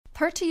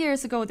30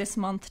 years ago this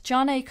month,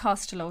 John A.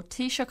 Costello,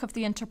 Taoiseach of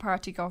the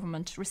Inter-Party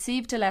Government,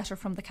 received a letter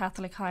from the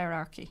Catholic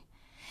hierarchy.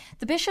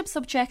 The bishops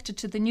objected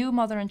to the new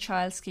mother and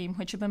child scheme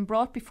which had been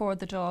brought before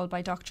the Dáil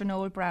by Dr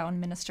Noel Browne,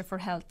 Minister for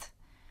Health.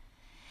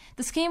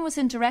 The scheme was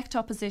in direct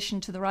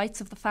opposition to the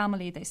rights of the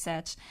family, they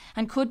said,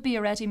 and could be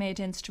a ready-made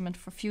instrument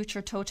for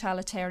future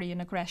totalitarian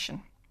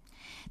aggression.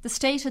 The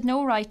state had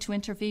no right to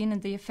intervene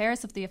in the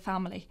affairs of the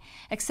family,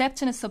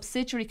 except in a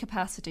subsidiary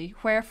capacity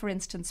where, for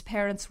instance,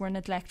 parents were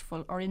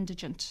neglectful or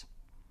indigent.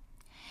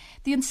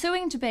 The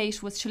ensuing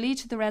debate was to lead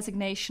to the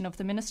resignation of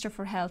the Minister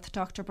for Health,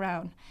 Dr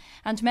Browne,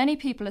 and many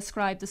people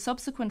ascribed the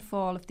subsequent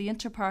fall of the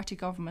inter-party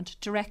government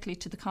directly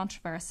to the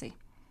controversy.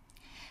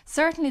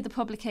 Certainly the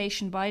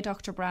publication by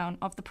Dr Browne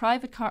of the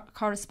private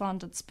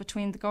correspondence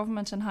between the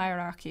government and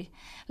hierarchy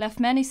left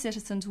many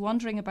citizens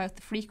wondering about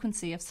the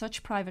frequency of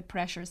such private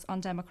pressures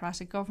on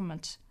democratic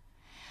government.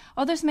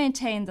 Others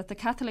maintained that the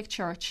Catholic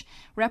Church,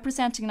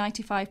 representing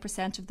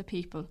 95% of the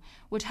people,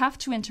 would have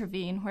to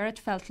intervene where it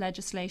felt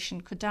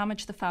legislation could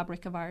damage the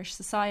fabric of Irish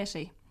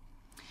society.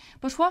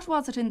 But what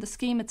was it in the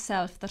scheme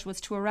itself that was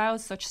to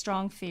arouse such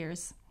strong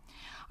fears?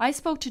 I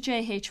spoke to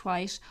J.H.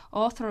 White,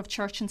 author of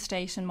Church and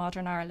State in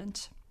Modern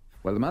Ireland.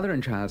 Well, the Mother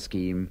and Child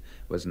Scheme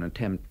was an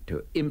attempt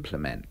to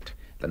implement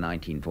the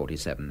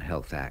 1947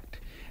 Health Act.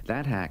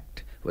 That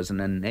act was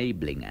an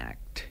enabling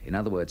act. In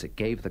other words, it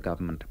gave the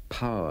government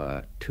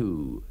power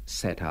to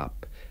set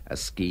up a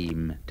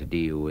scheme to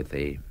deal with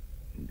the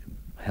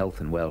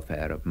health and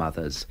welfare of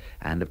mothers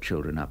and of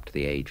children up to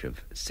the age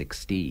of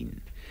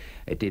 16.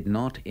 It did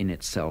not in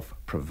itself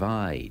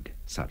provide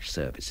such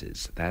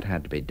services. That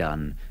had to be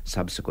done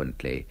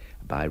subsequently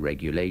by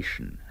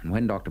regulation. And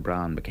when Dr.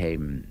 Browne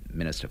became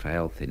Minister for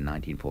Health in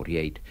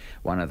 1948,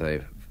 one of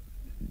the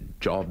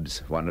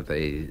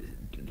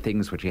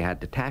things which he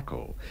had to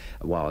tackle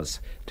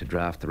was to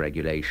draft the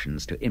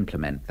regulations to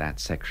implement that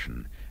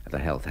section of the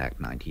Health Act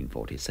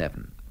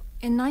 1947.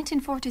 In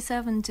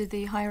 1947, did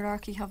the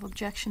hierarchy have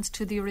objections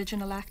to the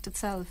original act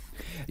itself?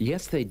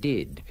 Yes, they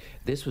did.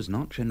 This was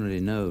not generally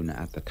known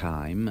at the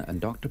time, and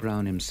Dr.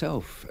 Browne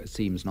himself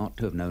seems not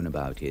to have known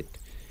about it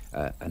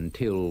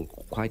until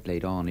quite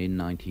late on in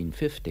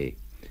 1950.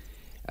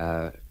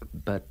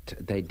 But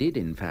they did,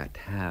 in fact,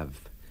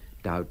 have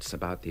doubts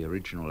about the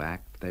original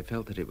act. They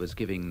felt that it was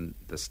giving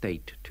the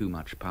state too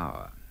much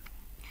power.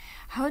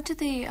 How did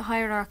the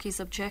hierarchy's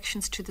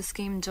objections to the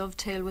scheme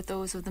dovetail with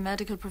those of the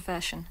medical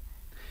profession?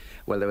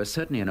 Well, there was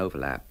certainly an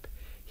overlap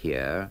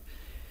here.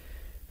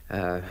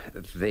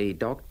 The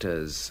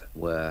doctors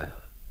were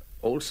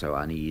also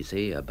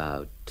uneasy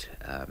about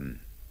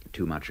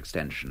too much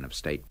extension of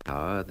state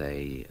power.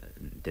 They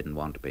didn't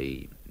want to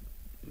be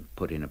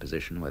put in a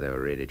position where they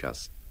were really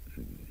just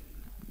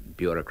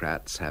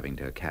bureaucrats having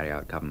to carry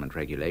out government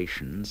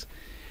regulations.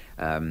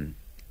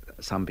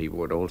 Some people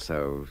would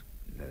also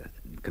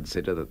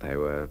consider that they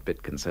were a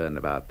bit concerned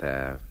about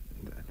their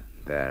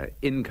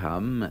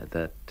income,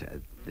 that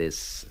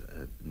this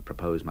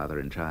proposed mother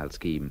and child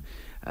scheme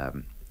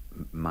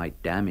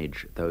might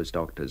damage those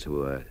doctors who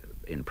were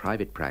in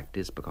private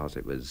practice, because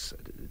it was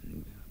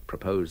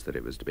proposed that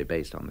it was to be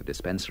based on the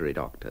dispensary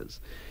doctors.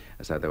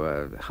 So there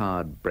were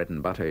hard bread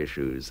and butter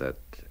issues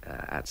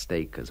at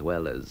stake, as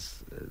well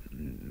as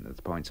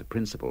points of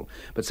principle.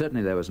 But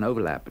certainly there was an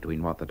overlap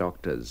between what the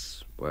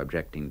doctors were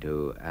objecting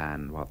to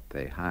and what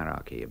the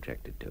hierarchy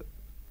objected to.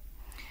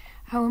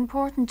 How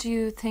important do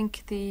you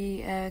think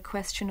the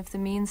question of the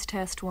means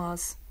test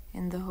was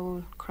in the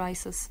whole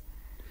crisis?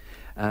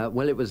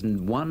 Well, it was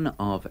one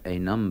of a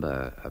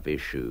number of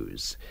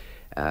issues.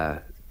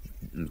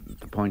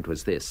 The point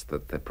was this,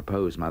 that the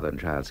proposed mother and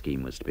child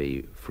scheme was to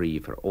be free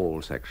for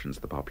all sections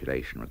of the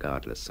population,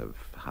 regardless of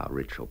how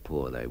rich or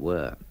poor they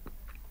were.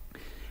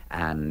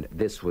 And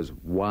this was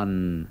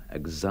one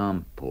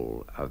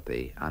example of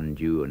the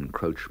undue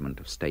encroachment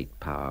of state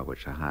power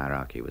which the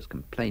hierarchy was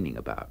complaining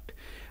about.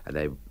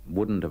 They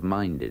wouldn't have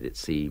minded, it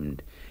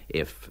seemed,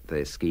 if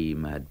the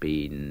scheme had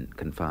been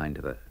confined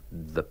to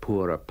the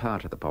poorer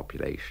part of the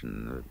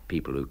population,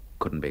 people who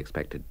couldn't be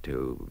expected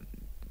to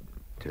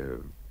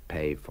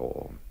pay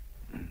for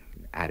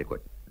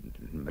adequate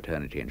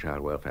maternity and child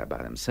welfare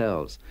by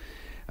themselves.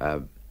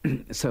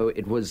 So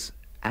it was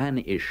an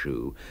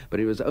issue, but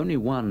it was only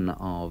one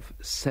of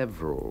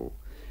several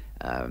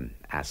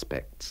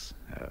aspects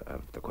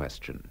of the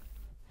question.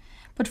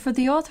 But for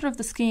the author of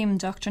the scheme,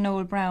 Dr.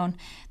 Noel Browne,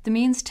 the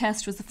means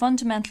test was the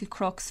fundamental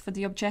crux for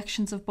the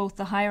objections of both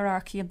the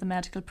hierarchy and the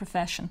medical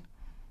profession.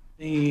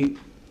 The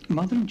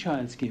mother and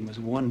child scheme was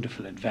a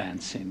wonderful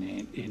advance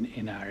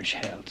in Irish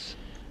health.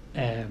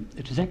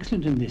 It was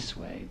excellent in this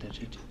way,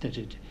 that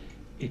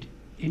it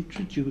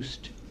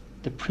introduced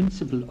the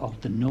principle of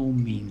the no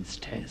means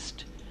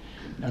test.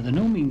 Now, the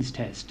no means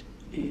test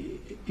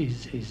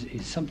is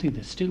something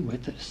that's still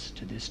with us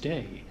to this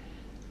day,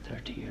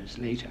 30 years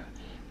later.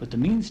 But the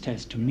means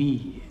test, to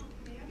me,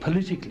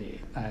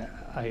 politically,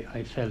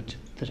 I felt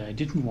that I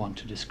didn't want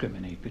to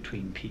discriminate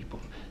between people.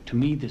 To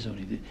me, there's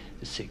only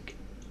the sick.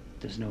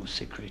 There's no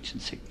sick rich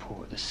and sick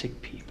poor. The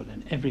sick people,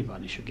 and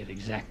everybody should get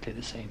exactly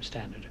the same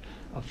standard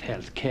of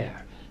health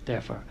care.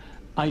 Therefore,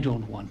 I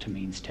don't want a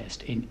means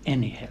test in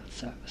any health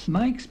service.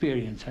 My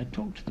experience, I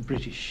talked to the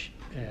British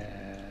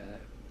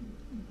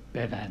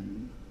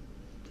Bevan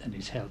and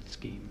his health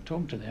scheme,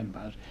 talked to them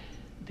about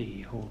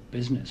the whole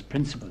business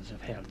principles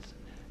of health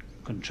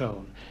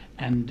control,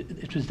 and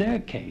it was their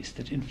case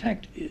that in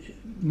fact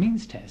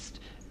means tests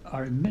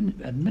are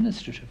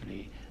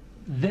administratively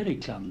very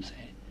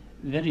clumsy,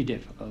 very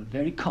difficult,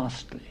 very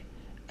costly,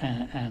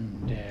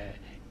 and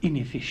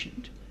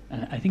inefficient.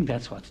 And I think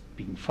that's what's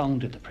being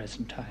found at the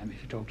present time.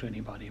 If you talk to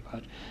anybody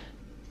about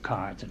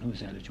cards and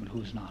who's eligible,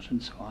 who's not,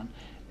 and so on,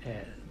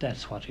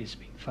 that's what is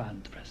being found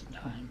at the present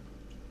time.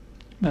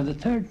 Now, the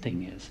third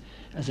thing is,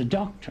 as a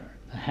doctor,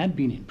 I had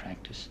been in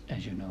practice,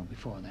 as you know,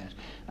 before that.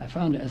 I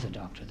found as a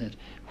doctor that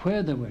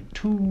where there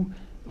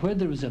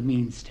was a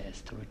means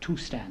test, there were two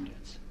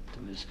standards.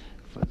 There was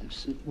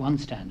one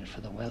standard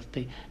for the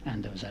wealthy,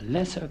 and there was a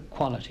lesser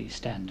quality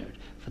standard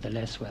for the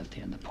less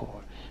wealthy and the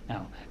poor.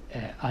 Now,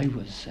 I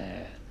was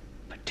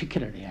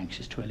particularly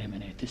anxious to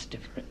eliminate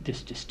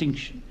this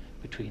distinction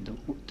between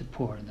the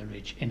poor and the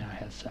rich in our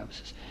health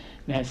services.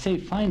 May I say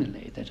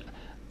finally that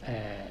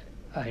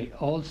I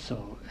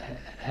also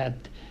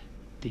had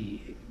the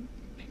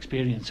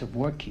experience of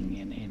working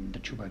in the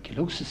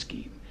tuberculosis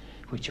scheme,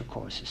 which of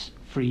course is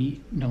free,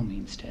 no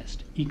means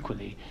test.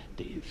 Equally,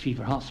 the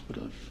fever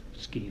hospital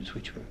schemes,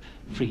 which were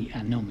free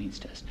and no means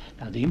test.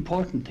 Now, the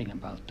important thing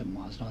about them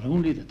was not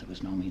only that there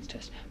was no means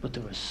test, but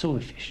they were so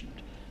efficient.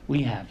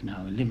 We have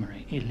now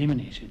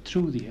eliminated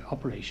through the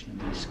operation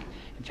of these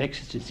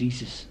infectious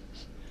diseases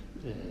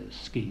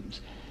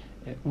schemes,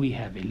 we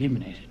have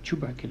eliminated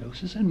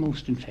tuberculosis and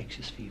most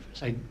infectious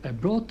fevers. I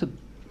brought the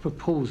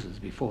proposals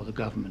before the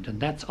government, and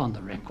that's on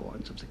the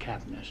records of the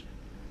cabinet.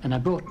 And I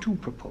brought two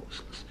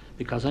proposals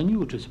because I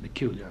knew it was a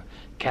peculiar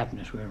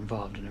cabinet we were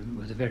involved in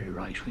with a very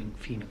right-wing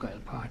Fine Gael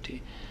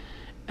party.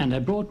 And I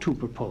brought two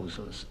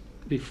proposals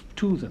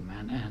to them,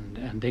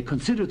 and they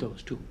considered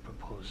those two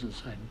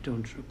proposals. I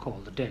don't recall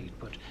the date,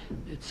 but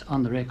it's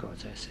on the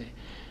records, I say.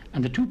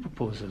 And the two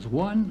proposals,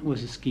 one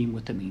was a scheme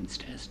with the means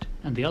test,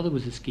 and the other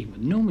was a scheme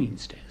with no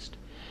means test.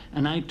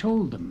 And I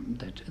told them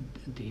that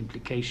the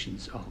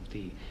implications of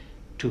the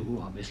two,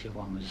 obviously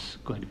one was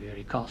going to be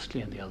very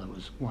costly, and the other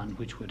was one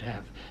which would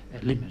have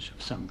a limit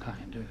of some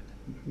kind,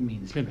 a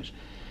means limit.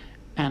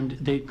 And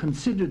they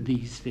considered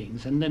these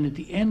things, and then at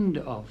the end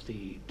of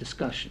the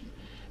discussion,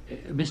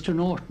 Mr.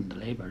 Norton, the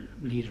Labour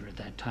leader at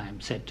that time,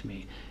 said to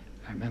me,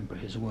 I remember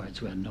his words,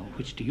 well, no,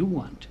 which do you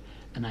want?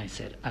 And I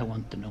said, I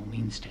want the no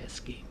means test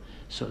scheme.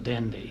 So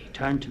then they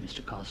turned to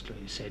Mr. Costello.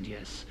 He said,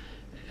 yes.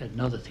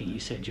 Another thing, he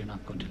said, you're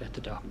not going to let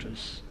the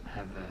doctors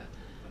have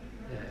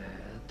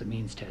the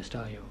means test,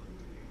 are you?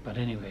 But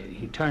anyway,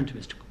 he turned to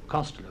Mr.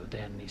 Costello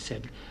then, and he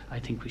said, I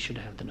think we should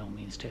have the no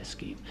means test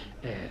scheme.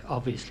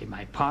 Obviously,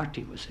 my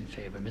party was in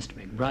favour. Mr.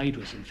 McBride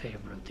was in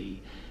favour of the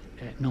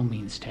no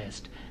means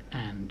test,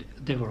 and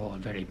they were all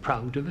very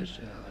proud of it,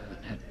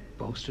 had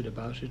boasted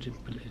about it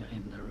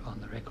on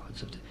the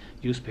records of the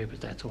newspapers.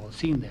 That's all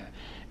seen there.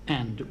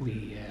 And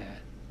we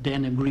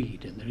then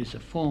agreed, and there is a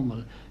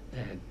formal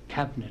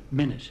cabinet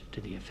minute to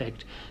the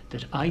effect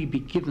that I be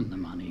given the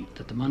money,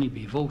 that the money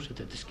be voted,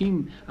 that the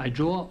scheme, I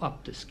draw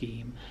up the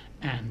scheme,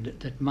 and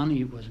that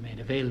money was made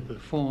available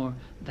for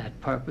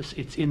that purpose.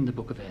 It's in the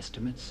Book of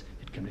Estimates.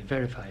 It can be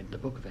verified in the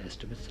Book of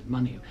Estimates that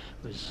money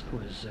was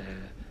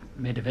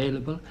made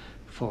available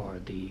for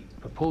the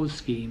proposed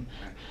scheme,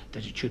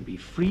 that it should be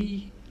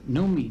free,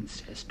 no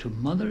means test to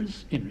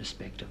mothers in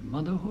respect of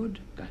motherhood,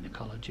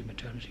 gynecology,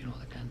 maternity, and all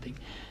that kind of thing,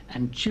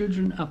 and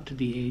children up to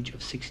the age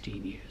of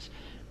 16 years.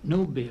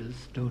 No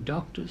bills, no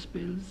doctor's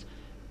bills,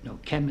 no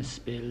chemist's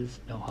bills,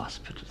 no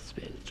hospital's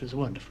bills. It was a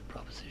wonderful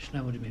proposition.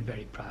 I would have been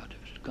very proud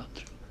if it had gone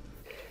through.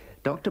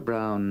 Dr.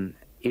 Browne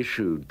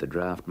issued the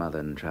draft mother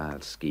and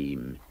child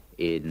scheme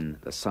in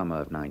the summer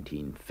of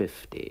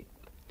 1950,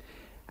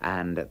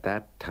 and at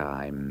that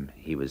time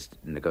he was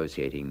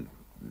negotiating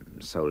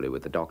solely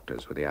with the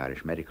doctors, with the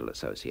Irish Medical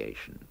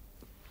Association.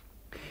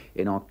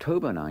 In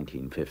October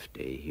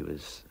 1950, he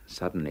was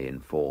suddenly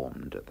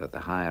informed that the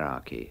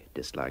hierarchy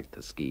disliked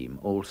the scheme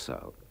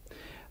also.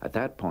 At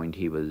that point,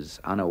 he was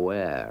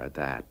unaware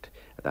that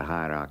the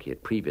hierarchy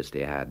had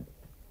previously had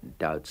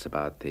doubts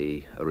about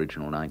the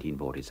original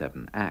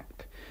 1947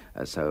 Act,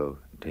 so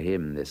to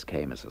him this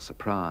came as a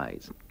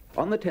surprise.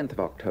 On the 10th of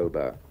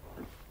October,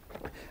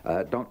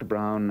 Dr.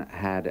 Browne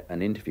had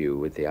an interview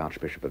with the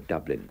Archbishop of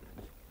Dublin,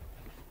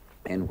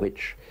 in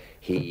which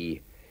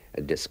he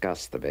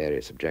discussed the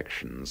various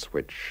objections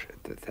which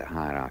the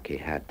hierarchy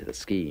had to the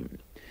scheme.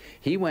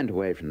 He went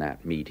away from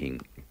that meeting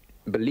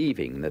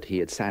believing that he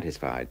had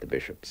satisfied the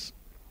bishops.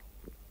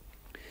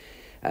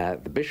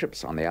 The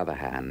bishops, on the other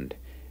hand,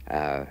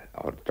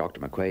 or Dr.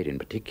 McQuaid in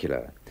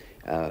particular,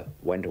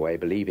 went away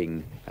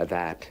believing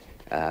that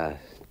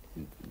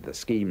the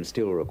scheme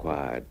still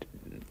required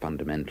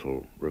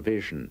fundamental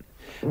revision.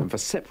 And for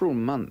several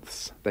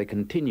months they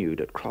continued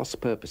at cross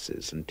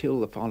purposes until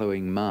the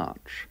following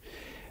March.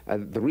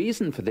 The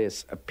reason for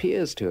this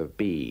appears to have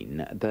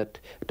been that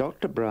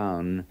Dr.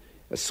 Browne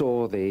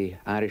saw the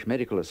Irish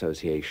Medical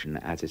Association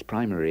as his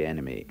primary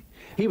enemy,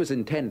 He was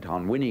intent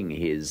on winning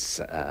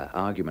his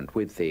argument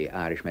with the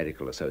Irish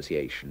Medical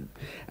Association,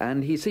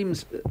 and he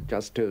seems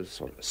just to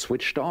sort of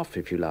switched off,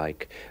 if you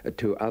like,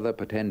 to other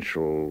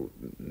potential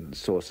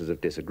sources of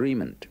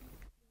disagreement.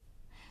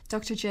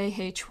 Dr.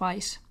 J.H.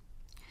 White.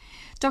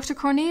 Dr.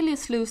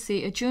 Cornelius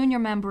Lucy, a junior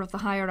member of the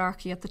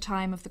hierarchy at the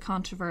time of the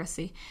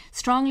controversy,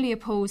 strongly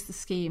opposed the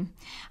scheme,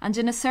 and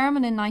in a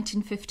sermon in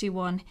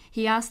 1951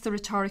 he asked the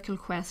rhetorical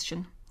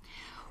question: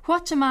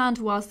 what demand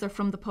was there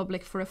from the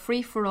public for a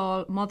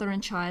free-for-all mother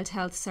and child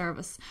health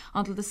service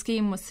until the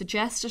scheme was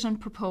suggested and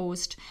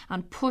proposed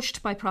and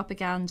pushed by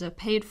propaganda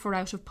paid for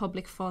out of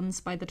public funds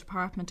by the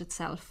department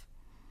itself?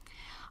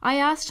 I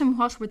asked him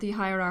what were the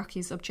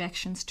hierarchy's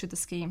objections to the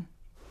scheme.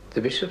 The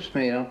bishop's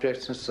main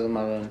objections to the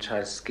mother and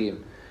child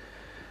scheme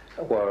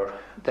were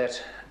that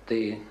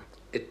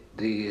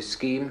the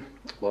scheme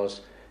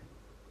was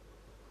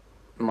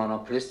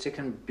monopolistic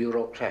and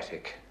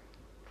bureaucratic.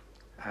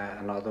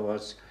 In other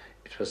words,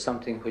 it was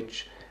something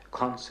which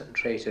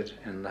concentrated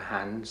in the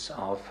hands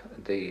of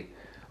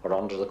or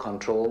under the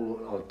control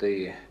of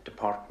the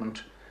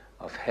Department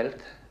of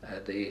Health,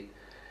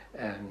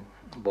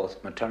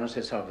 both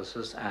maternity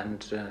services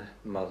and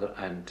mother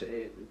and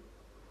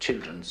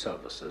children's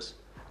services.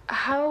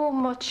 How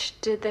much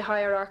did the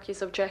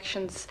hierarchy's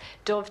objections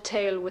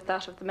dovetail with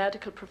that of the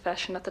medical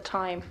profession at the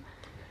time?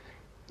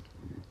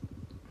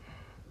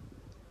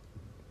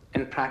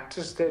 In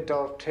practice, they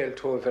dovetailed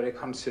to a very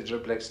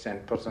considerable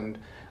extent, but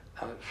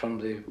from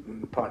the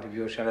point of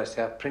view, shall I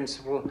say, of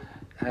principle,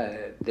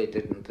 they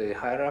didn't. The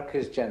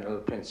hierarchy's general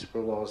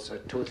principle was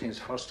two things.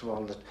 First of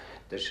all, that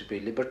there should be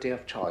liberty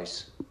of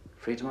choice,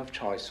 freedom of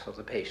choice for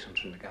the patient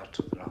in regard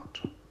to the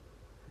doctor.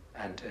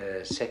 And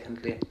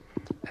secondly,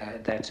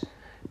 that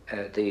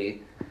the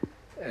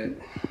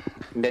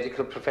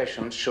medical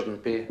profession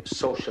shouldn't be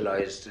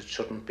socialised, it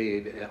shouldn't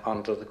be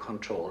under the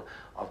control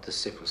of the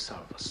civil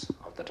service,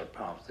 of the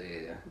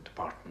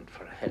Department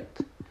for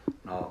Health.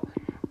 Now,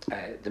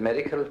 the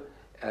medical,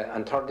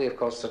 and thirdly, of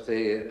course, that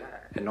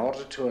in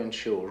order to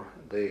ensure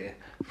the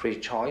free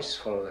choice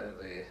for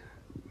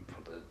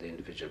the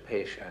individual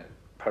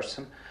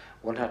person,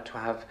 one had to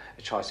have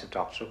a choice of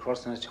doctor, of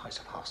course, and a choice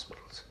of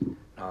hospitals.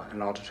 Now,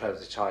 in order to have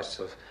the choice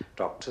of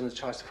doctors and the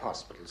choice of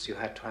hospitals, you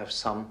had to have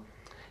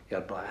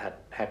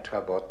had to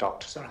have both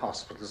doctors and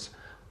hospitals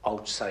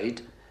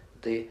outside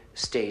the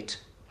state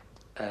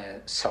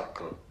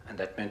circle, and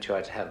that meant you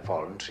had to have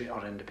voluntary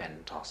or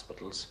independent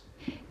hospitals.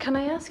 Can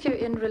I ask you,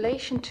 in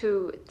relation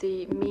to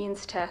the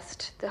means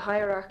test, the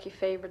hierarchy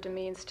favoured the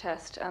means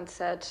test and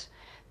said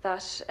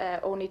that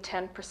only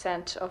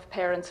 10% of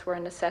parents were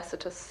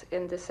necessitous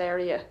in this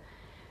area.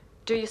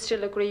 Do you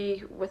still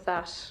agree with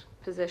that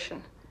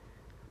position?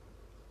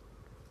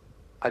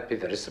 I'd be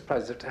very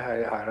surprised if the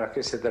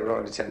hierarchy said there were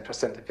only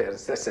 10% of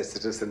parents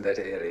necessitous in that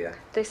area.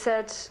 They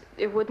said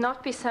it would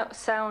not be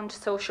sound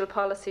social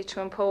policy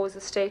to impose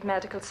a state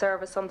medical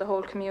service on the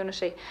whole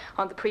community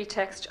on the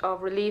pretext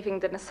of relieving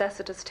the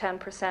necessitous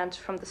 10%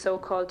 from the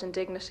so-called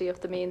indignity of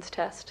the means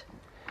test.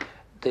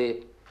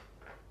 I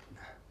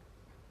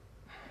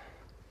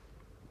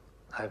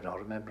have no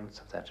remembrance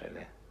of that,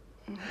 really.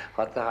 Mm-hmm.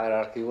 What the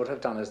hierarchy would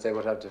have done is they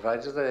would have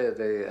divided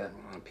the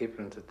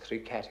people into three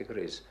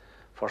categories.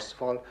 First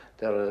of all,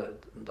 there are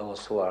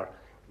those who are,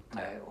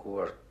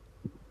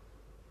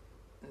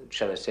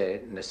 shall I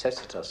say,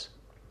 necessitous.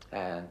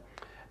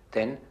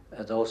 Then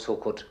those who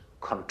could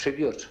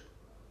contribute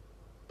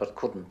but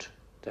couldn't.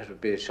 That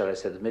would be, shall I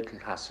say, the middle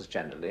classes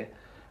generally.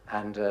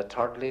 And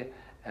thirdly,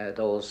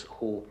 those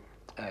who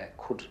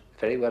could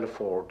very well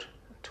afford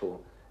to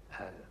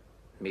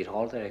meet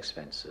all their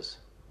expenses.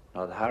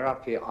 Now, the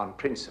hierarchy on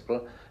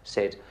principle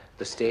said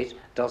the state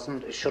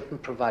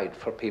shouldn't provide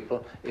for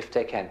people if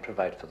they can't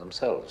provide for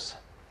themselves.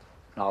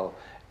 Now,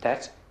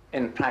 that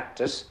in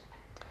practice,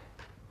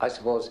 I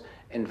suppose,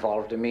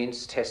 involved a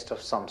means test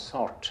of some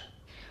sort.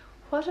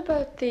 What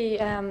about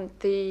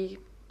the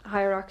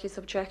hierarchy's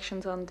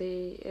objections on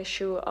the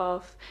issue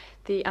of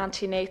the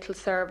antenatal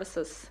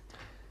services?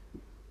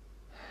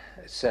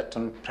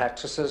 Certain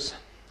practices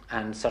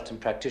and certain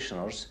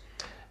practitioners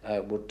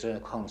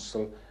would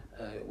counsel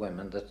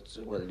women that,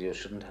 well, you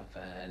shouldn't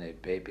have any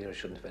baby or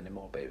shouldn't have any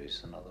more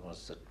babies. In other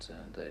words, that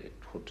it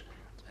would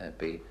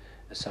be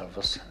a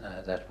service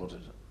that would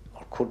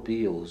or could be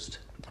used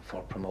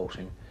for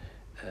promoting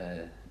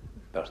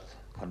birth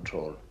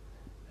control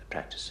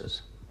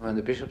practices. When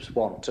the bishops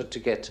wanted to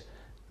get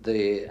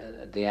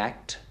the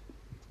act,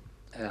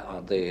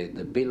 or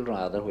the bill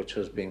rather, which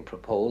was being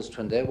proposed,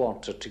 when they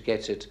wanted to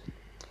get it,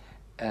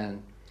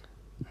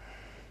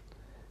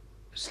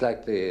 it's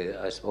like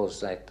I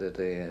suppose like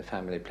the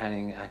Family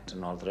Planning Act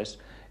and all the rest.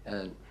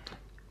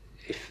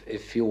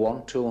 If you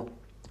want to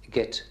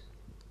get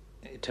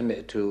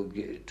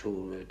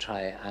to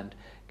try and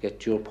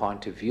get your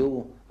point of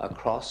view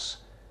across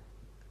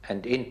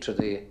and into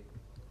the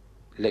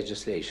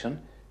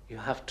legislation, you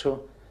have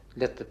to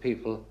let the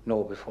people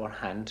know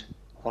beforehand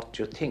what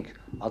you think.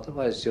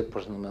 Otherwise, you're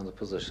putting them in the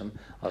position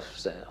of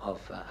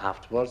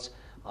afterwards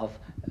of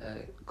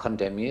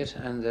condemning it,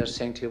 and they're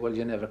saying to you, well,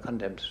 you never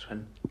condemned it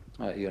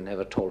You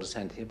never told us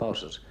anything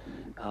about it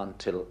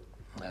until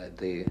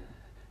the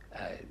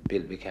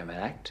bill became an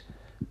act,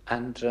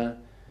 and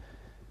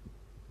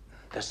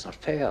that's not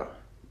fair,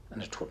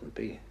 and it wouldn't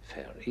be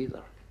fair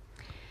either.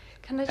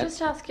 Can I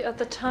just ask you, at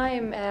the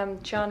time,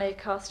 John A.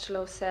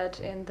 Costello said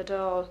in the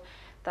Dáil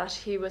that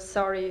he was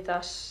sorry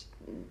that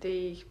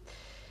the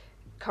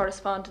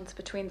correspondence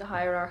between the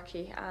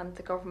hierarchy and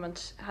the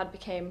government had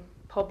become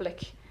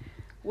public.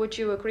 Would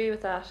you agree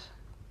with that?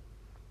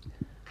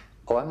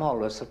 Oh, I'm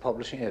always for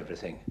publishing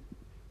everything.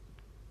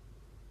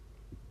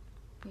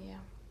 Yeah.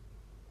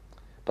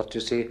 But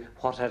you see,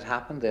 what had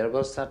happened there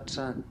was that,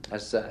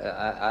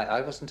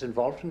 I wasn't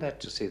involved in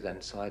that, you see,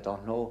 then, so I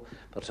don't know.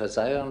 But as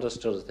I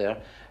understood it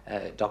there,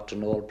 Dr.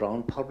 Noel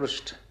Browne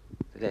published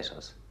the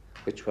letters,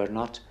 which were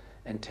not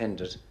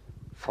intended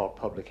for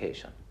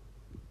publication.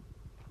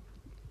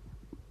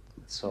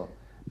 So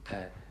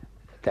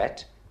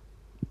that's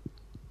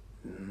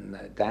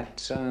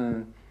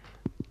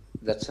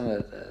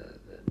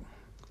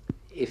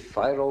if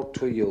I wrote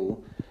to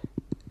you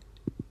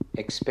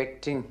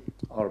expecting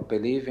or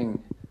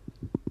believing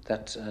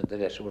that the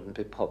letter wouldn't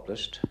be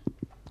published,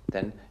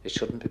 then it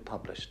shouldn't be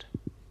published,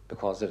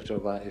 because if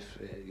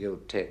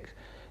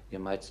you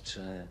might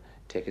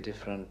take a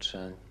different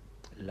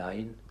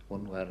line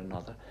one way or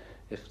another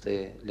if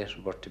the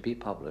letter were to be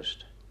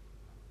published.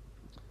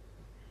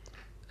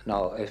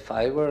 Now, if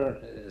I were,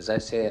 as I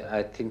say,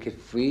 I think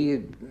if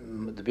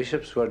the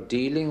bishops were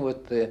dealing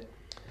with the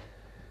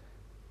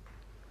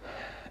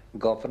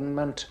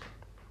government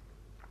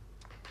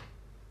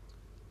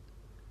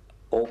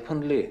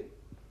openly,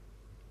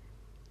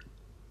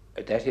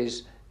 that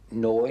is,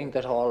 knowing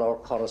that all our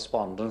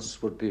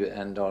correspondence would be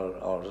and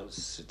our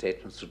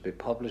statements would be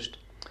published,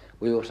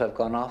 we would have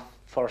gone off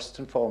first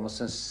and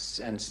foremost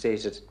and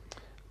stated,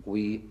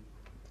 we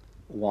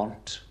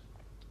want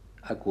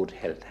a Good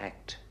Health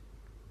Act,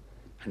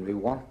 and we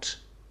want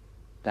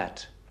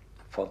that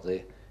for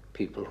the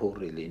people who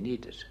really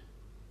need it.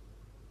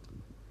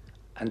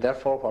 And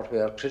therefore what we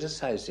are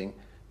criticising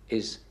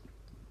is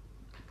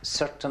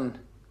certain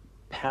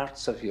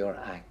parts of your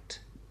act,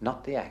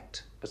 not the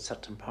act, but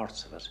certain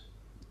parts of it,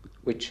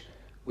 which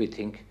we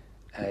think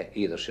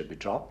either should be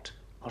dropped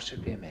or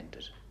should be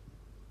amended.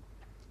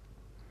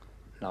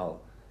 Now,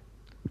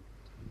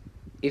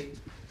 if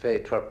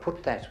it were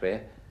put that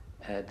way,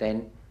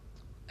 then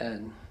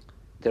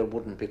there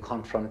wouldn't be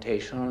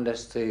confrontation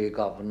unless the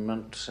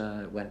government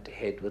went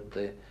ahead with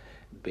the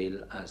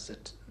bill as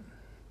it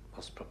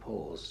was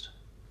proposed.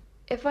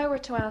 If I were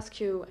to ask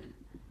you,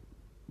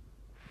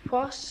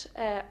 what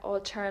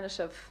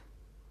alternative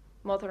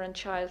mother and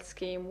child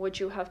scheme would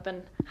you have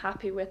been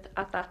happy with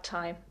at that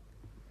time?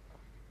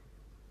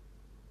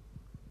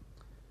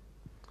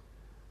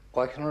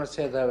 Well, I can only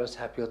say that I was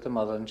happy with the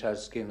mother and child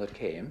scheme that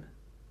came.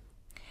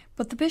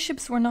 But the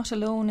bishops were not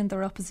alone in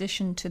their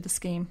opposition to the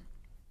scheme.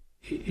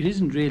 It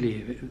isn't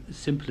really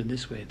simple in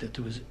this way, that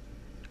there was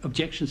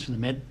objections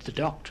from the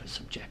doctors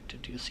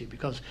objected, you see,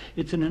 because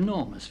it's an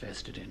enormous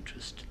vested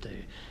interest.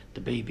 The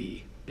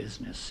baby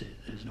business,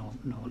 there's no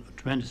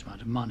tremendous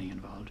amount of money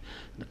involved,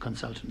 the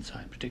consultant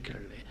side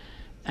particularly,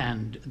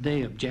 and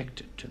they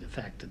objected to the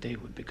fact that they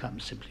would become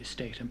simply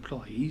state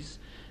employees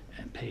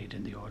and paid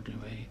in the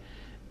ordinary way,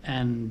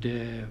 and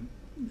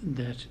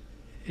that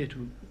it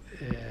would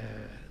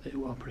they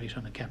would operate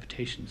on a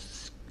capitation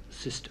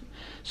system.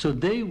 So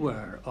they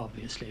were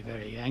obviously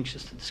very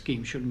anxious that the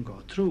scheme shouldn't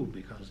go through,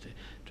 because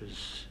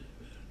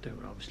they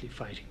were obviously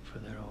fighting for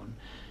their own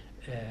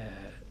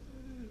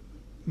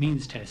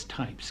means test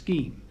type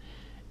scheme.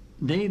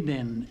 They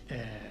then,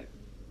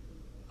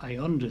 I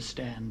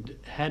understand,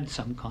 had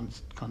some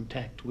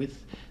contact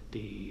with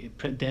the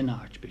then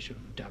Archbishop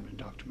of Dublin,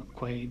 Dr.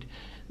 McQuaid.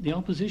 The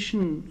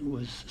opposition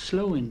was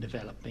slow in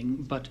developing,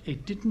 but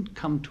it didn't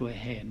come to a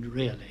head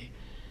really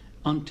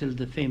until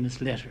the famous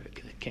letter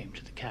that came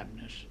to the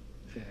cabinet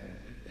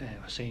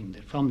saying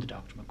that, from the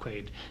Dr.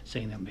 McQuaid,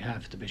 saying on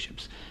behalf of the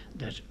bishops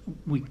that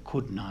we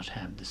could not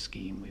have the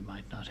scheme, we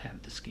might not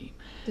have the scheme.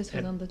 This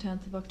was on the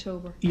 10th of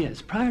October.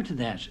 Yes, prior to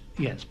that,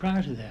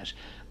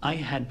 I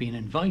had been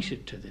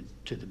invited to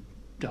the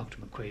Dr.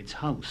 McQuaid's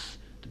house,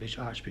 the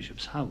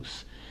Archbishop's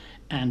house,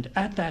 and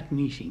at that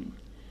meeting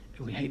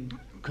we had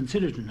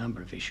considered a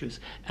number of issues,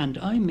 and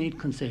I made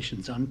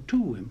concessions on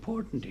two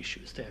important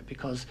issues there,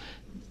 because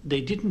they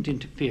didn't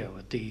interfere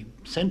with the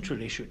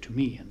central issue to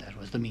me, and that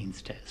was the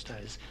means test.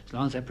 As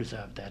long as I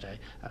preserved that, I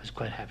was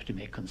quite happy to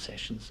make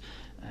concessions,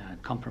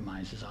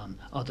 compromises on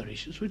other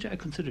issues, which I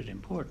considered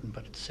important,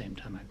 but at the same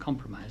time I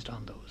compromised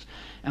on those.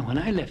 And when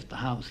I left the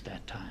house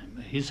that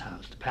time, his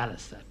house, the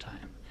palace that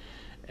time,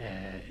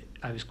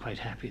 I was quite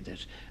happy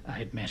that I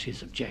had met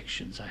his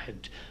objections. I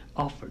had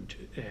offered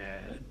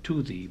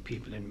to the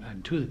people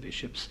and to the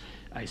bishops,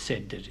 I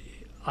said that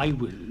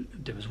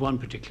there was one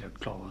particular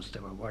clause they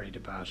were worried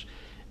about,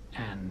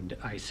 and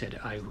I said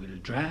I will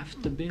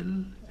draft the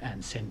bill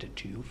and send it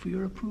to you for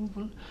your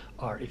approval,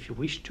 or if you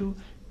wish to,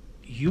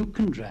 you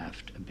can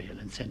draft a bill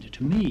and send it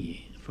to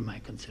me for my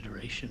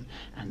consideration.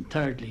 And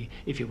thirdly,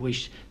 if you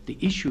wish, the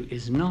issue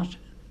is not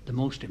the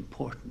most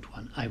important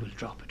one, I will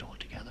drop it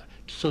altogether.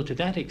 So to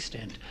that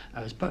extent,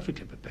 I was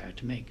perfectly prepared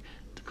to make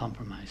the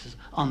compromises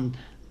on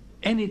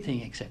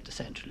anything except the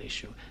central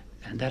issue,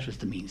 and that was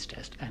the means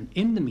test. And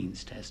in the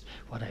means test,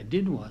 what I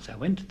did was I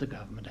went to the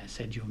government, I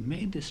said, you've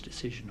made this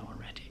decision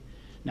already.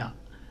 Now,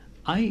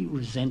 I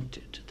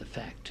resented the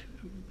fact,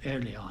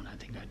 early on, I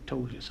think I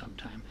told you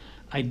sometime,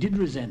 I did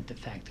resent the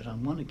fact that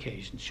on one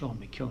occasion Sean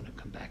McKeown had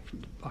come back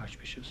from the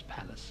Archbishop's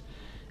Palace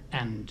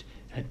and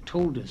had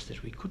told us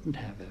that we couldn't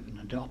have an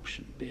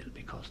adoption bill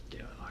because the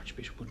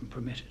Archbishop wouldn't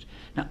permit it.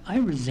 Now, I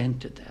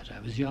resented that. I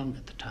was young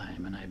at the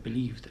time, and I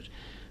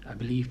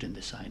believed in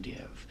this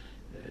idea of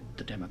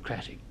the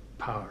democratic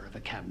power of a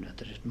cabinet,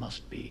 that it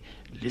must be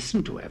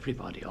listen to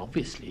everybody,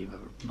 obviously,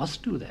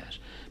 must do that,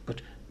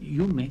 but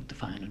you make the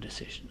final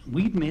decision.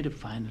 We'd made a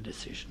final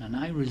decision, and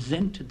I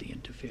resented the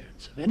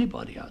interference of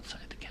anybody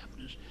outside the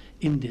cabinet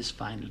in this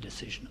final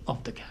decision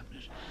of the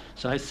cabinet.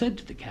 So I said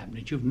to the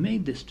cabinet, you've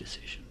made this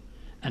decision,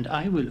 and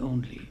I will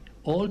only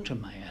alter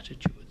my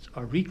attitudes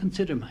or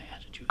reconsider my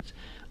attitudes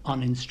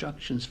on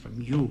instructions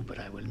from you, but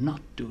I will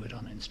not do it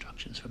on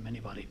instructions from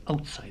anybody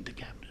outside the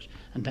cabinet.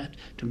 And that,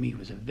 to me,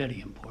 was a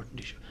very important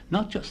issue.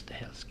 Not just the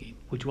health scheme,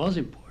 which was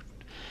important,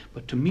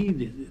 but to me,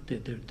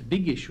 the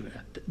big issue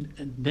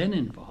then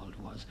involved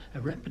was a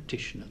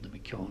repetition of the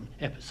McKeown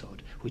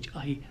episode, which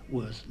I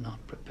was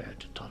not prepared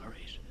to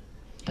tolerate.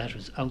 That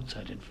was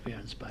outside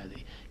interference by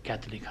the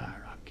Catholic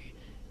hierarchy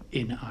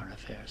in our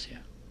affairs here.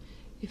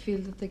 You feel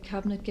that the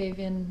cabinet gave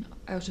in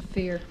out of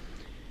fear?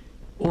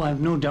 Oh,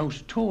 I've no doubt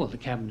at all the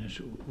cabinet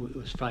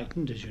was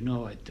frightened. As you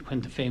know,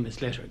 when the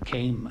famous letter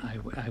came,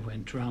 I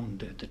went round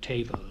the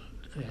table.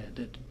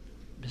 That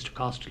Mr.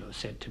 Costello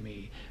said to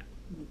me,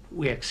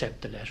 we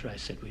accept the letter. I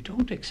said, I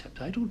don't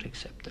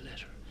accept the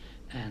letter.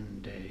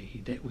 And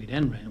we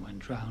then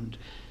went round,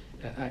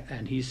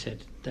 and he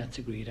said, that's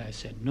agreed. I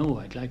said, no,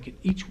 I'd like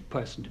each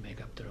person to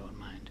make up their own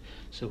mind.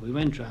 So we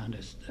went round,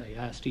 I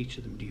asked each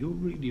of them, do you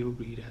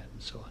agree to that,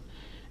 and so on.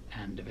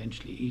 And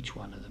eventually each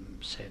one of them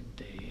said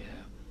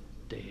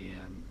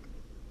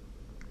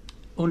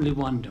only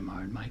one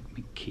demurred. Mike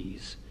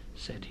McKees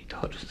said he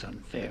thought it was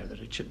unfair that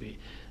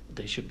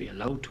they should be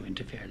allowed to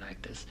interfere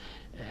like this.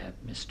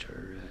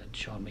 Mr.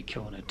 Sean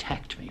McKeown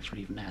attacked me for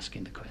even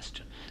asking the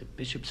question. The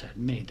bishops had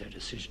made their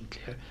decision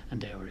clear, and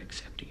they were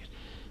accepting it.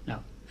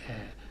 Now,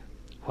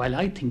 while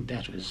I think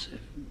that was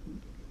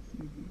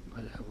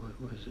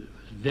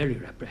very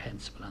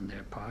reprehensible on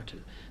their part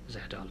as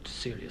adult,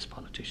 serious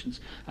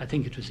politicians, I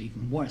think it was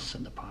even worse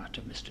on the part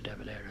of Mr. De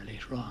Valera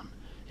later on,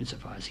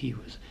 insofar as he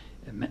was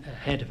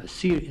head of a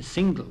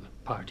single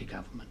party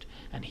government,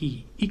 and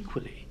he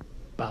equally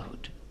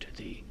bowed to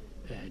the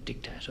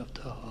diktat of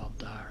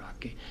the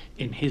hierarchy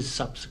in his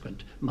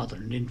subsequent mother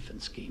and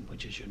infant scheme,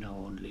 which, as you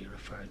know, only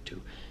referred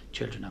to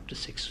children up to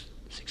six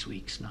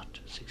weeks, not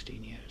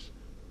 16 years.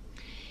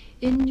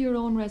 In your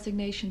own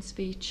resignation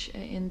speech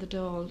in the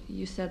Dáil,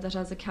 you said that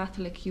as a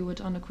Catholic you would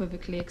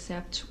unequivocally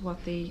accept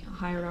what the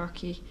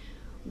hierarchy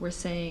were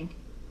saying.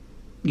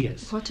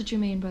 Yes. What did you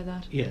mean by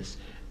that? Yes.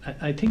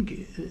 I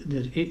think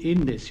that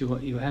in this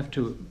you have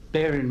to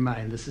bear in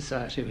mind the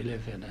society we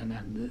live in,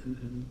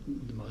 and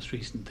the most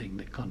recent thing,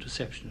 the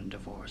contraception and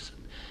divorce,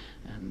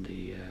 and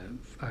the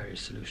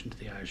Irish solution to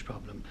the Irish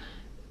problem,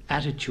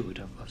 attitude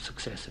of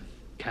successive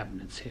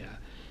cabinets here,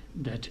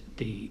 that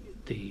the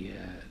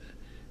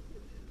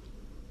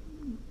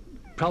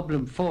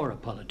problem for a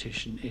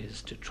politician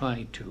is to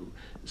try to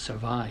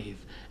survive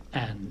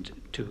and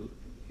to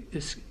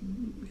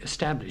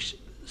establish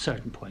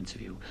certain points of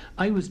view.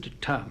 I was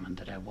determined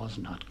that I was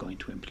not going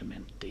to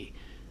implement the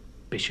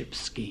bishop's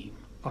scheme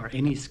or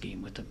any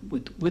scheme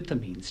with the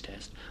means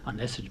test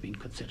unless it had been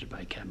considered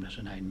by cabinet,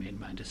 and I made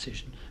my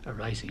decision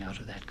arising out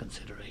of that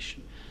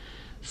consideration.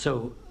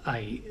 So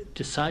I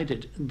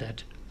decided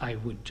that I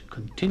would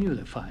continue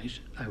the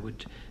fight. I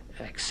would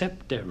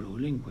accept their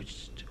ruling,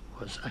 which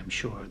was, I'm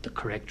sure, the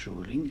correct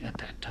ruling at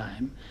that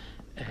time.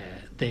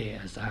 They,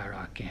 as the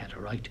hierarchy, had a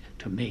right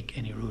to make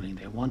any ruling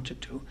they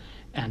wanted to,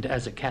 and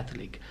as a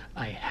Catholic,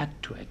 I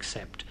had to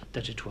accept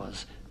that it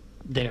was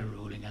their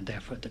ruling and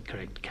therefore the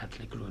correct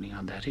Catholic ruling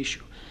on that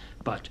issue.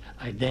 But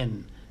I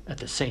then, at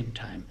the same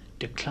time,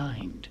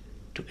 declined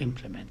to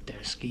implement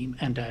their scheme,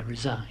 and I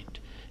resigned.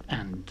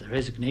 And the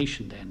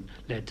resignation then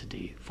led to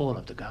the fall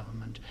of the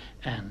government,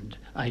 and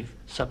I've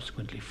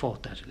subsequently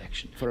fought that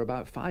election. For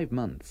about 5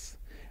 months,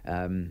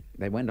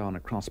 they went on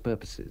at cross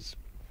purposes.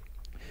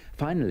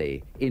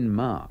 Finally, in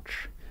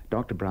March,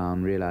 Dr.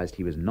 Browne realised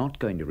he was not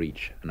going to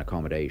reach an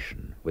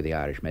accommodation with the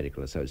Irish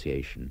Medical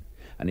Association,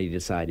 and he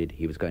decided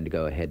he was going to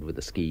go ahead with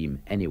the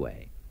scheme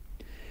anyway.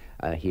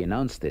 He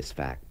announced this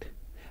fact,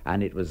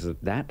 and it was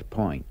at that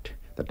point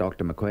that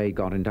Dr. McQuaid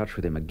got in touch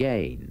with him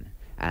again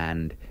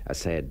and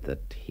said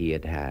that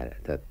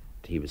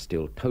he was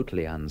still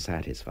totally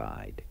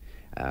unsatisfied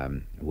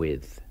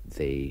with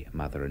the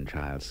mother and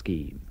child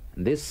scheme.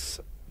 And this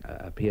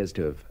appears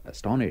to have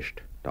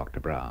astonished Dr.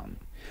 Browne.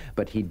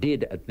 But he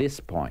did at this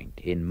point,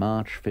 in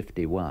March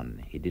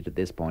 51, he did at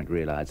this point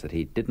realise that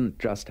he didn't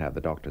just have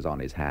the doctors on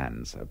his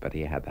hands, but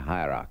he had the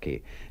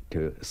hierarchy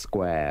to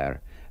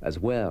square as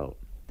well.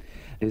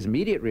 His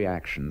immediate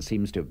reaction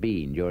seems to have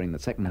been, during the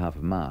second half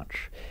of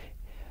March,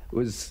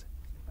 was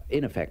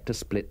in effect to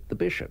split the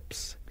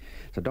bishops.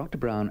 So Dr.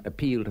 Browne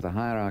appealed to the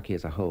hierarchy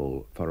as a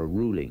whole for a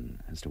ruling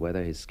as to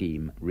whether his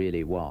scheme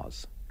really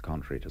was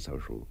contrary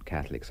to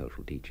Catholic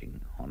social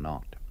teaching or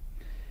not.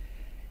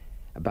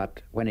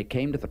 But when it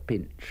came to the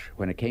pinch,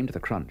 when it came to the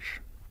crunch,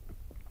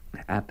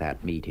 at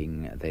that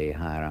meeting, the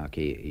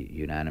hierarchy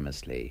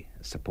unanimously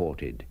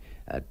supported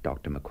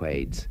Dr.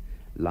 McQuaid's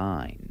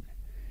line.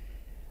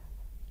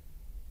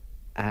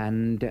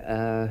 And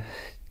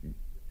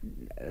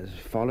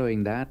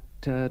following that,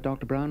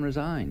 Dr. Browne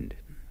resigned.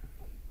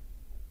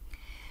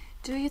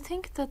 Do you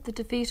think that the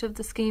defeat of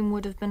the scheme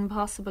would have been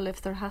possible if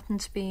there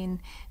hadn't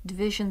been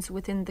divisions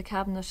within the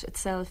cabinet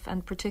itself,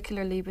 and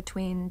particularly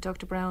between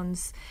Dr.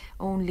 Browne's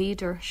own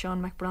leader,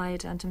 Sean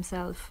MacBride, and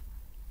himself?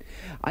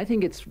 I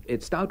think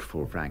it's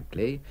doubtful,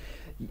 frankly.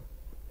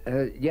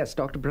 Yes,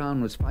 Dr.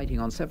 Browne was fighting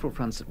on several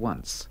fronts at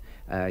once.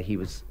 He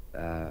was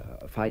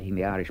fighting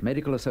the Irish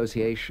Medical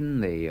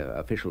Association, the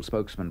official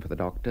spokesman for the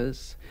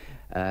doctors.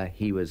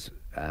 He was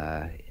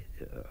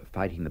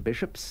fighting the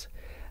bishops.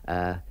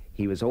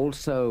 He was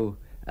also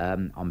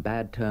on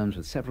bad terms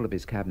with several of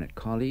his cabinet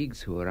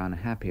colleagues who were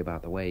unhappy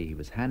about the way he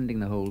was handling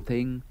the whole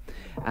thing,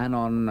 and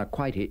on a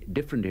quite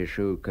different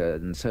issue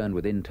concerned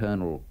with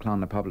internal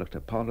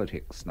Clonnapublita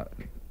politics,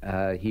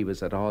 he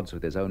was at odds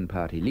with his own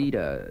party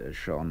leader,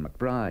 Sean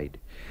MacBride.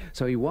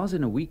 So he was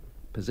in a weak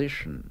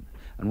position,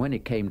 and when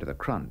it came to the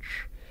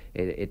crunch,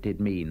 it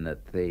did mean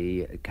that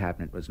the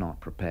cabinet was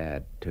not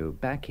prepared to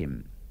back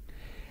him.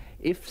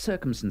 If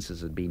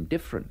circumstances had been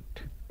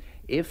different,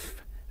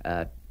 if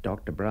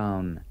Dr.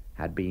 Browne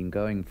had been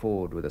going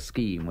forward with a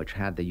scheme which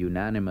had the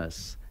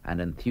unanimous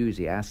and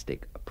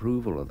enthusiastic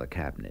approval of the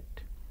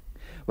cabinet,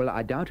 well,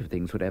 I doubt if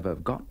things would ever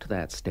have got to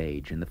that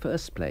stage in the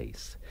first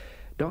place.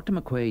 Dr.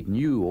 McQuaid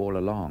knew all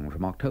along,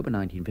 from October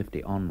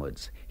 1950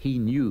 onwards, he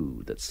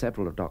knew that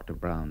several of Dr.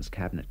 Browne's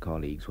cabinet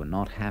colleagues were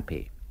not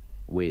happy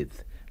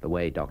with the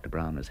way Dr.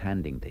 Browne was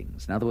handling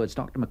things. In other words,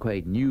 Dr.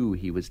 McQuaid knew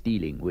he was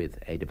dealing with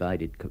a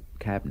divided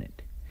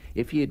cabinet.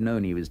 If he had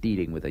known he was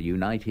dealing with a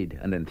united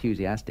and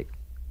enthusiastic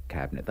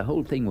cabinet, the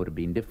whole thing would have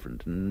been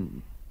different,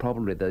 and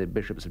probably the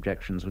bishop's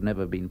objections would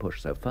never have been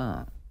pushed so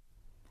far.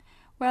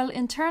 Well,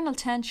 internal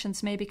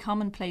tensions may be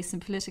commonplace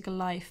in political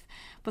life,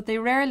 but they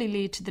rarely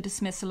lead to the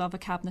dismissal of a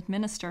cabinet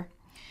minister.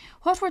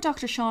 What were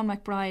Dr. Sean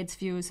MacBride's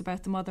views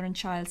about the mother and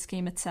child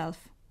scheme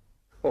itself?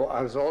 Oh,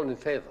 I was all in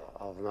favour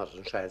of the mother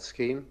and child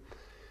scheme,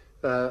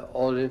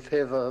 all in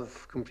favour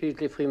of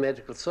completely free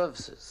medical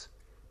services,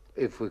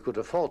 if we could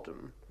afford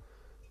them.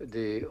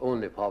 The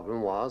only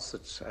problem was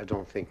that I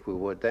don't think we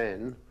were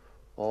then,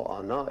 or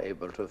are now,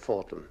 able to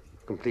afford them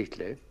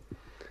completely.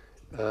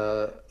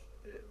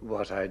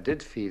 What I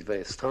did feel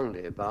very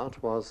strongly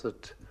about was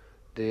that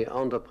the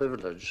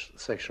underprivileged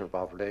section of the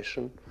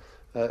population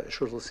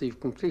should receive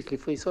completely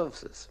free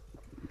services.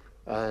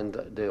 And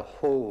the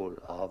whole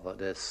of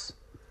this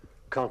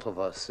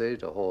controversy,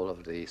 the whole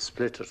of the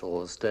split that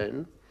was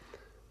then,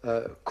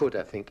 could,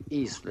 I think,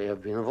 easily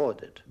have been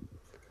avoided.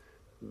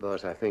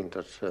 But I think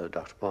that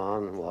Dr.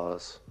 Browne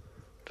was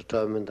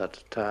determined at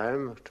the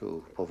time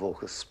to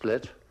provoke a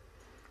split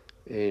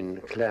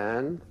in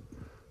clan,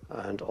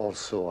 and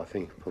also, I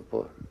think,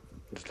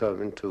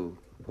 determined to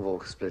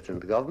provoke a split in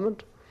the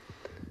government,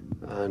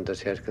 and that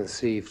he had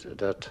conceived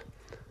that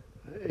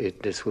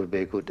this would be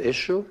a good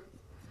issue,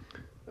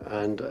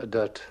 and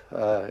that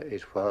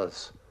it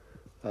was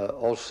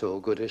also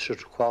a good issue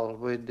to quarrel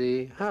with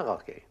the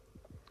hierarchy.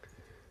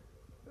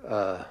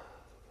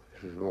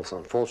 It was most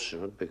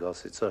unfortunate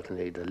because it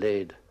certainly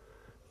delayed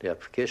the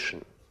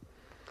application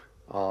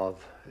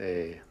of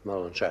a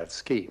mother and child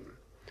scheme.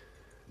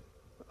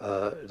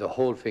 The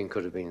whole thing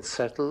could have been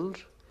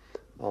settled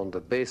on the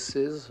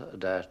basis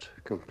that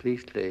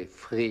completely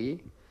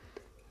free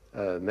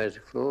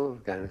medical,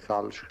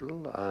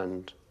 gynecological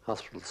and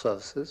hospital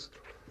services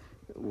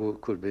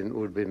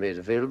would be made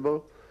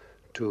available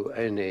to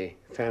any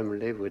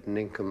family with an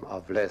income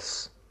of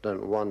less than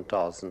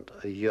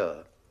 $1,000 a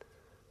year.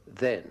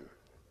 Then,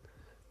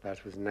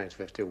 that was in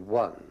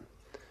 1951,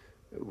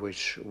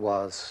 which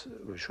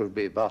would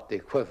be about the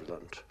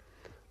equivalent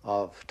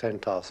of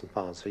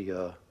 £10,000 a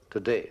year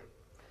today.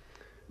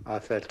 I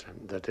felt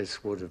that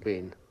this would have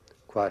been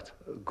quite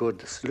a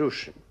good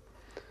solution.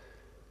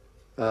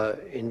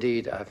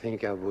 Indeed, I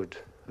think I would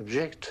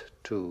object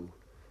to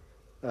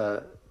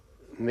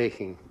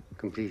making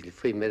completely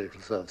free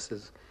medical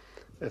services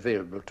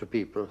available to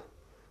people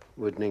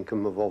with an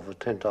income of over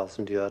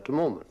 $10,000 a year at the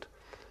moment,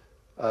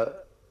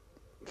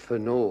 for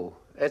no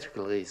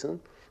ethical reason,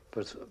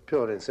 but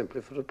purely and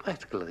simply for the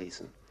practical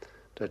reason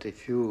that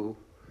if you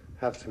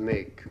have to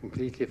make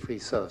completely free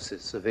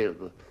services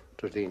available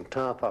to the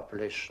entire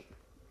population,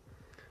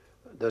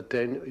 that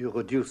then you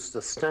reduce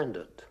the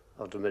standard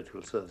of the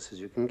medical services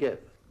you can give,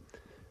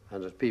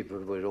 and that people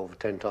with over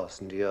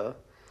 $10,000 a year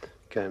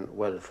can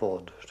well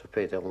afford to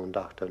pay their own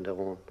doctor and their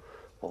own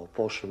or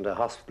portion of their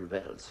hospital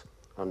bills,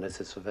 unless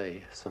it's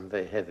some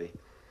very heavy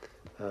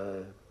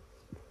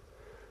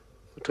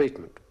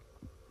treatment.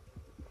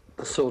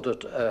 So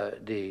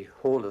that the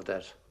whole of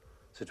that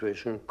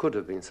situation could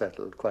have been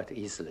settled quite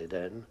easily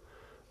then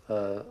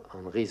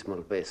on a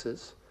reasonable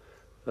basis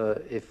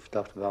if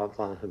Dr.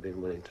 Browne had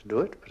been willing to do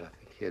it, but I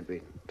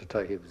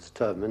think he was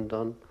determined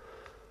on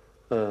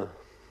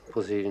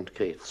proceeding to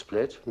create a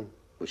split,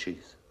 which he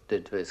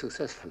did very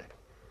successfully.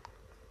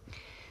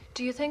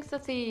 Do you think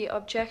that the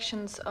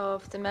objections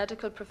of the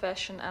medical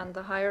profession and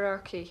the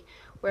hierarchy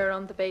were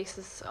on the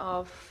basis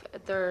of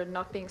there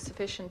not being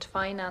sufficient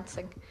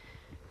financing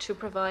to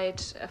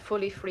provide a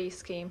fully free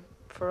scheme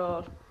for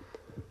all?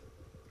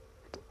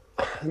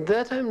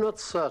 That I'm not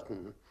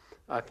certain.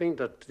 I think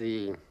that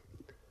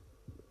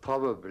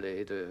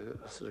probably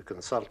the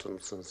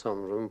consultants in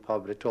some room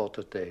probably thought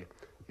that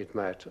it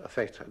might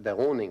affect their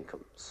own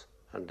incomes,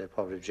 and they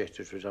probably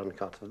objected to it on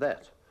account of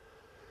that.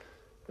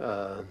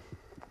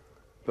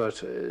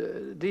 But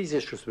these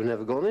issues were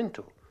never gone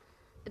into.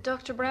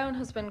 Dr. Browne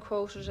has been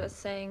quoted as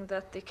saying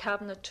that the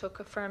Cabinet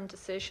took a firm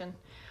decision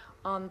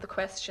on the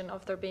question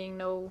of there being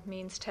no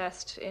means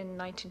test in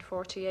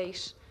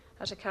 1948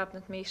 at a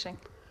Cabinet meeting.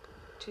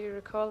 Do you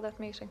recall that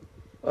meeting?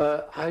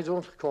 I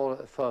don't recall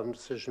a firm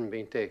decision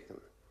being taken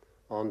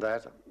on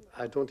that.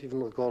 I don't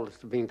even recall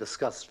it being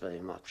discussed very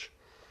much.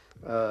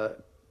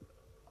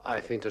 I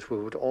think that we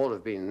would all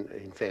have been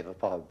in favour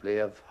probably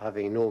of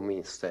having no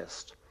means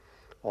test,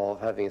 or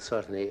of having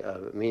certainly a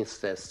means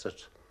test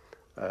that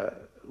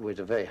with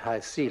a very high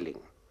ceiling.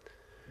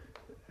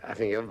 I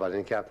think everybody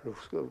in Cabinet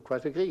was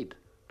quite agreed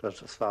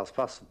that as far as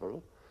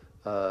possible,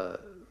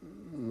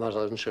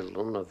 mothers and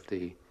children of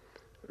the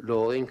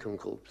lower income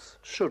groups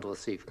should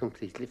receive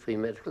completely free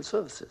medical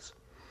services.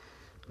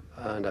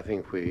 And I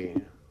think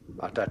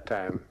at that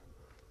time,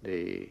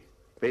 the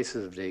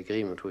basis of the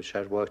agreement, which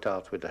had worked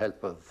out with the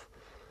help of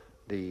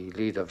the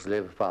leader of the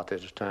Labour Party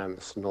at the time,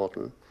 Mr.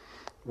 Norton,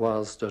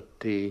 was that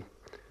the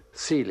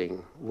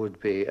ceiling would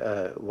be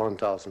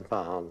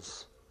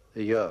 £1,000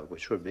 a year,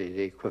 which would be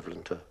the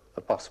equivalent to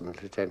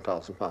approximately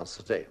 £10,000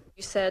 a day.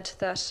 You said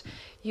that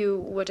you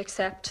would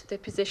accept the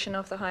position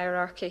of the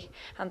hierarchy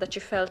and that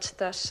you felt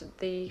that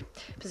the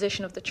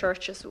position of the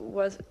churches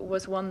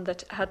was one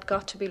that had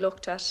got to be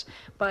looked at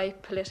by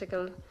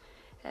political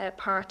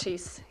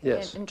parties.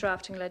 Yes. in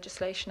drafting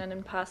legislation and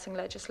in passing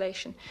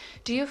legislation.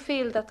 Do you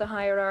feel that the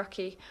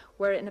hierarchy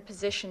were in a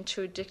position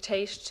to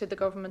dictate to the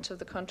government of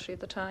the country at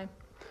the time?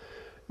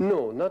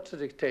 No, not to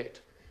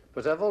dictate,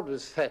 but I've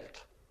always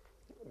felt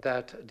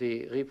that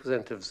the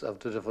representatives of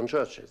the different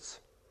churches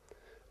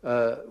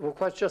were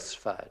quite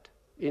justified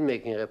in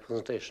making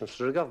representations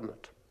to the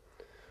government.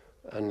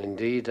 And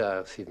indeed, I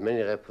received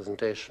many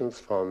representations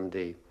from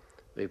the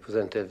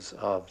representatives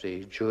of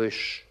the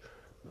Jewish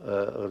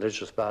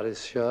religious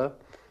bodies here,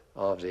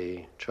 of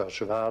the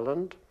Church of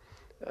Ireland,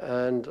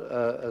 and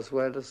as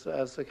well as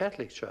the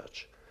Catholic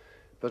Church.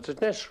 But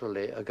that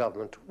naturally a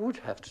government would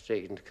have to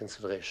take into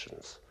consideration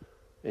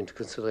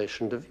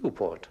the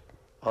viewpoint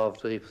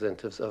of the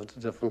representatives of the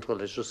different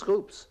religious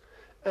groups,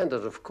 and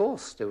that of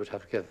course they would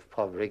have to give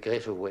probably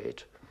greater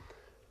weight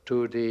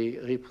to the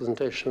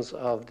representations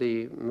of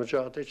the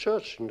majority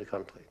church in the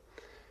country,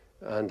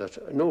 and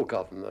that no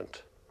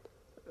government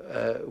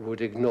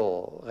would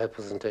ignore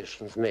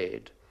representations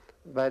made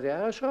by the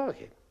Irish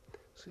hierarchy.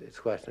 So it's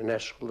quite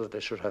natural that they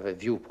should have a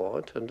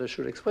viewpoint and they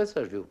should express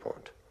their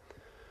viewpoint.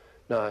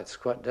 Now,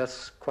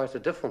 that's quite a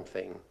different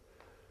thing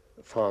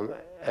from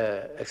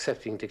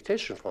accepting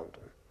dictation from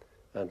them.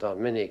 And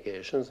on many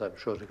occasions, I'm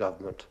sure the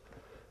government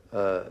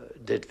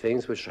did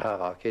things which the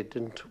hierarchy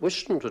didn't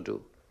wish them to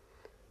do.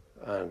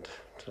 And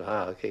the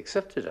hierarchy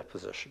accepted that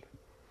position.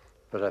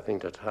 But I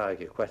think that the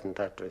hierarchy are quite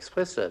entitled to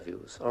express their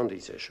views on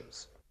these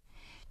issues.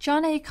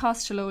 John A.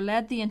 Costello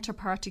led the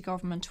inter-party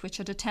government which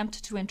had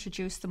attempted to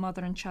introduce the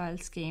mother and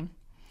child scheme.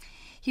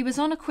 He was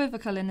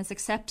unequivocal in his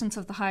acceptance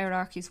of the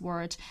hierarchy's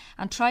word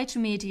and tried to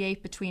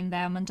mediate between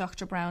them and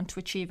Dr. Browne to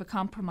achieve a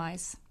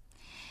compromise.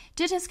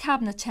 Did his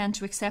cabinet tend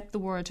to accept the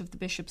word of the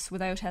bishops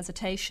without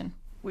hesitation?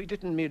 We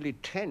didn't merely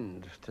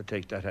tend to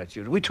take that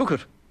attitude. We took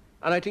it.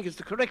 And I think it's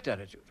the correct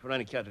attitude for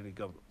any Catholic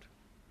government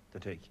to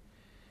take.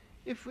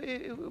 If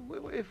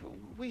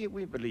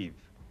we believe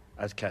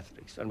as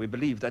Catholics, and we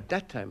believed at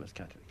that time as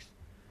Catholics,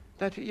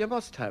 that you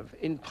must have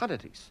in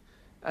politics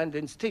and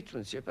in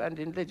statesmanship and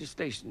in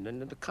legislation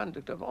and in the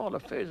conduct of all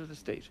affairs of the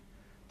state,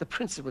 the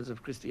principles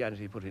of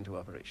Christianity put into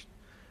operation.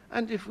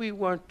 And if we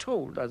weren't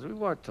told, as we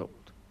were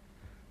told,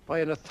 by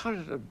an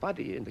authoritative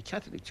body in the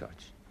Catholic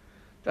Church,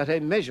 that a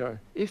measure,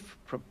 if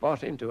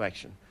brought into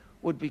action,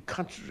 would be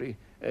contrary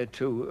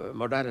to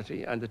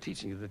morality and the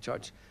teaching of the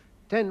Church,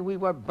 then we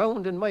were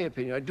bound, in my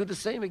opinion, I'd do the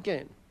same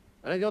again.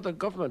 And any other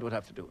government would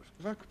have to do it.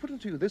 If I could put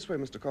it to you this way,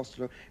 Mr.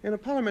 Costello, in a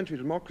parliamentary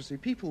democracy,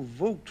 people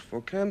vote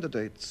for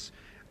candidates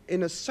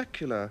in a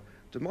secular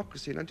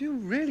democracy. Now, do you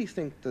really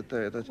think that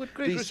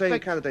these same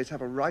candidates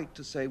have a right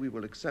to say we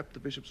will accept the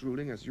bishop's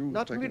ruling as you...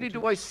 Not really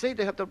do I say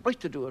they have the right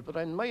to do it, but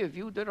in my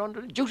view, they're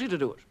under a duty to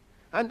do it.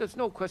 And there's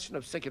no question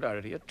of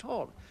secularity at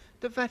all.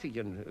 The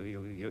Vatican,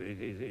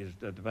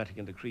 the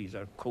Vatican decrees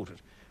are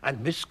quoted and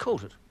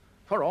misquoted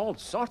for all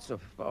sorts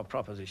of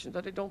propositions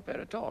that they don't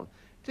bear at all.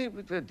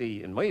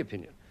 In my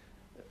opinion,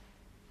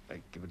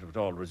 I give it with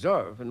all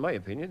reserve, in my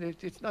opinion,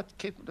 it's not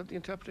capable of the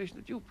interpretation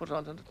that you put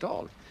on it at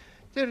all.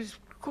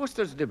 Of course,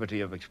 there's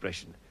liberty of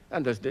expression,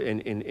 and there's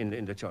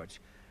in the church,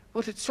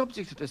 but it's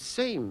subject to the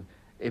same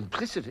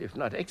implicit, if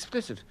not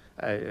explicit,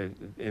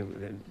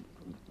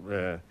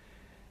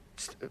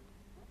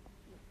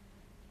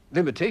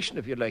 limitation,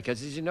 if you like,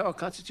 as is in our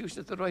Constitution,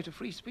 of the right of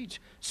free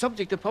speech,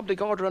 subject to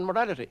public order and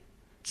morality.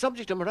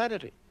 Subject to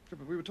morality.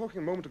 But we were talking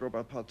a moment ago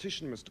about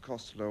partition, Mr.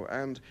 Costello,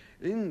 and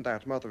in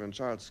that mother and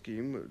child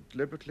scheme,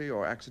 deliberately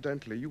or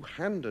accidentally, you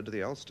handed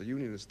the Ulster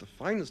Unionists the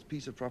finest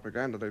piece of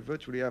propaganda they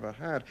virtually ever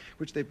had,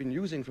 which they've been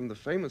using from the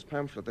famous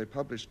pamphlet they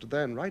published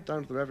then, right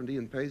down to the Reverend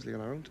Ian Paisley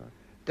in our own time.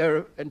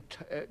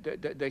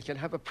 They can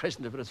have a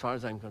present of it as far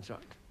as I'm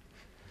concerned.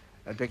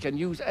 They can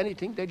use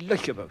anything they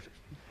like about it.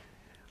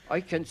 I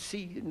can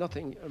see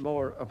nothing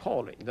more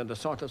appalling than the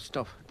sort of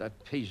stuff that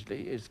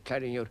Paisley is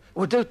carrying out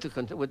without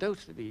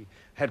the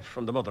help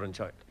from the mother and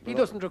child. He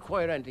doesn't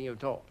require anything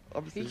at all.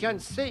 He can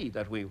say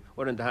that we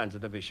were in the hands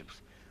of the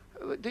bishops.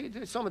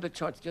 Some of the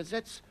church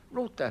gazettes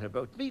wrote that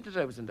about me, that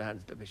I was in the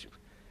hands of the bishops.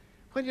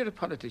 When you're a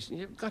politician,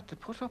 you've got to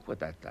put up with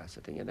that class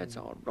of thing, and that's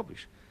all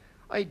rubbish.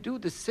 I do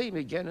the same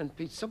again and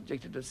be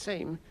subject to the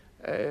same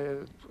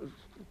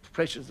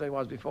pressures as I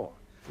was before.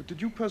 But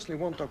did you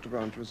personally want Dr.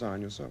 Browne to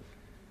resign yourself?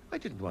 I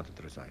didn't want him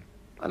to resign.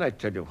 And I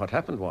tell you what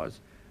happened was,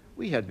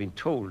 we had been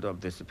told of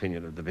this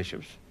opinion of the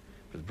bishops.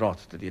 It was brought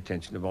to the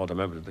attention of all the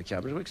members of the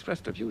cabinet who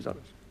expressed their views on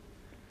it.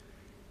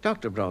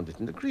 Dr. Browne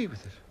didn't agree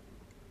with it.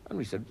 And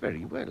we said,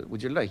 very well,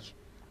 would you like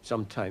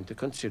some time to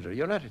consider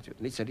your attitude?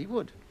 And he said he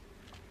would.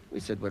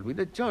 We said, well, we'll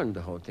adjourn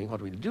the whole thing,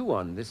 what we'll do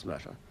on this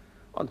matter,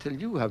 until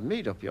you have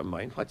made up your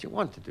mind what you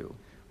want to do.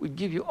 We'll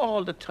give you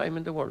all the time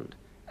in the world,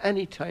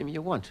 any time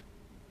you want.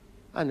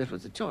 And it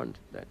was adjourned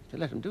then, to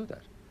let him do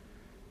that.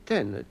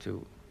 Then,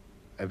 to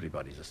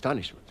everybody's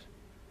astonishment,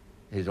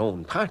 his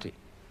own party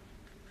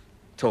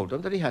told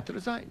him that he had to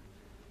resign.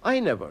 I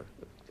never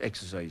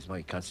exercised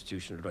my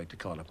constitutional right to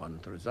call upon him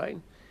to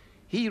resign.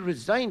 He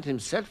resigned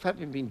himself,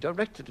 having been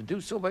directed to do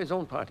so by his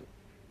own party.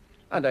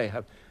 And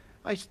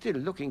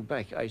looking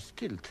back, I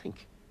still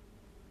think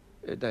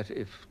that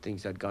if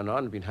things had gone on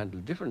and been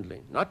handled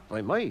differently, not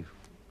by my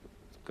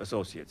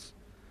associates,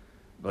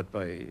 but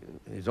by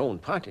his own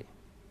party,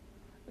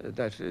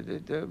 that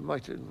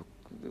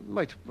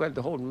there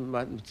the whole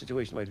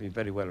situation might have been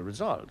very well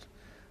resolved.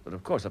 But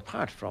of course,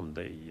 apart from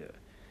the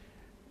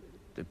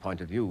point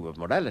of view of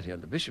morality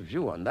and the bishop's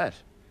view on that,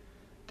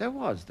 there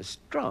was the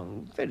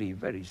strong, very,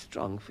 very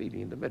strong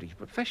feeling in the medical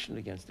profession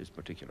against this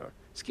particular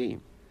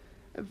scheme.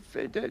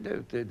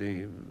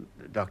 The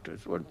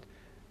doctors were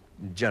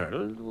in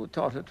general who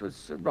thought it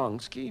was a wrong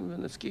scheme,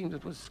 and a scheme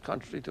that was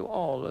contrary to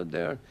all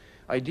their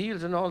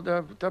ideals and all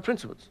their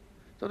principles.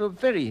 So there were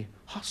very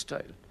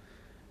hostile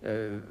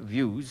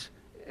views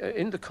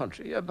in the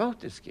country about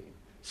this scheme.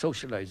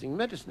 Socializing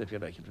medicine, if you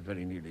like, it was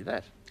very nearly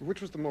that.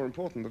 Which was the more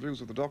important, the views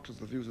of the doctors,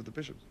 the views of the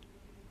bishops?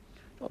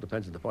 Well, it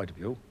depends on the point of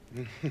view.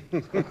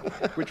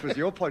 Which was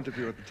your point of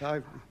view at the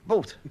time?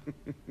 Both.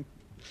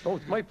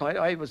 Both. My point,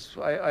 I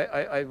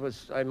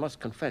must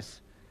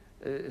confess,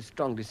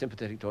 strongly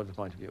sympathetic towards the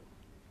point of view.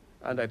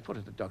 And I put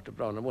it to Dr.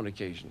 Browne on one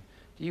occasion,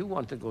 do you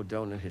want to go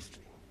down in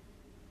history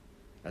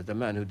as the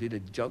man who did a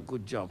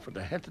good job for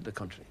the health of the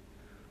country,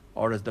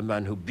 or as the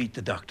man who beat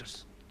the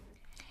doctors?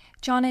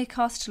 John A.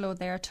 Costello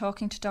there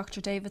talking to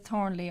Dr. David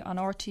Thornley on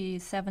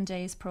RTE's 7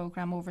 Days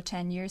programme over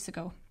 10 years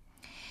ago.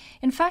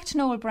 In fact,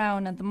 Noel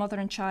Browne and the mother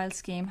and child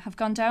scheme have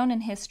gone down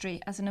in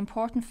history as an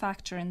important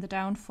factor in the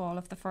downfall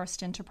of the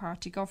first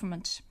inter-party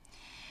government.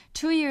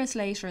 2 years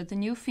later, the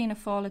new Fianna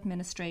Fáil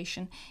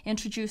administration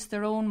introduced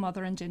their own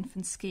mother and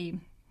infant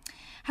scheme.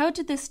 How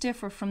did this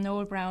differ from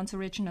Noel Browne's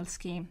original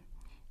scheme?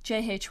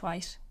 J.H.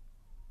 White.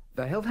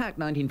 The Health Act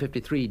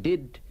 1953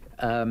 did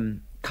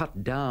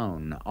cut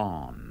down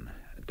on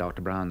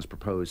Dr. Browne's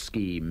proposed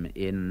scheme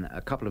in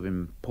a couple of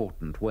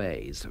important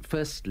ways.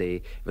 Firstly,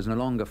 it was no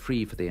longer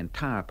free for the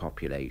entire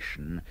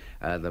population.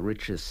 The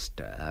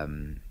richest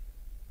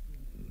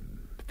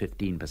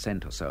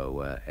 15% or so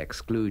were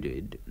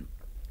excluded.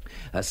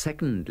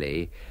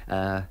 Secondly,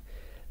 there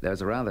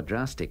was a rather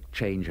drastic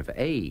change of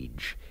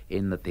age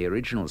in that the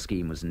original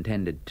scheme was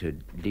intended to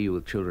deal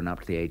with children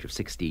up to the age of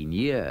 16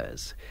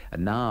 years,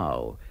 and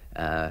now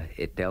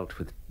it dealt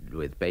with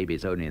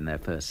babies only in their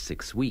first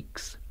 6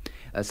 weeks.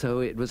 So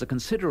it was a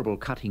considerable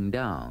cutting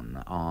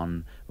down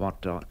on what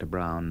Dr.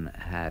 Browne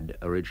had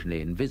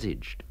originally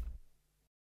envisaged.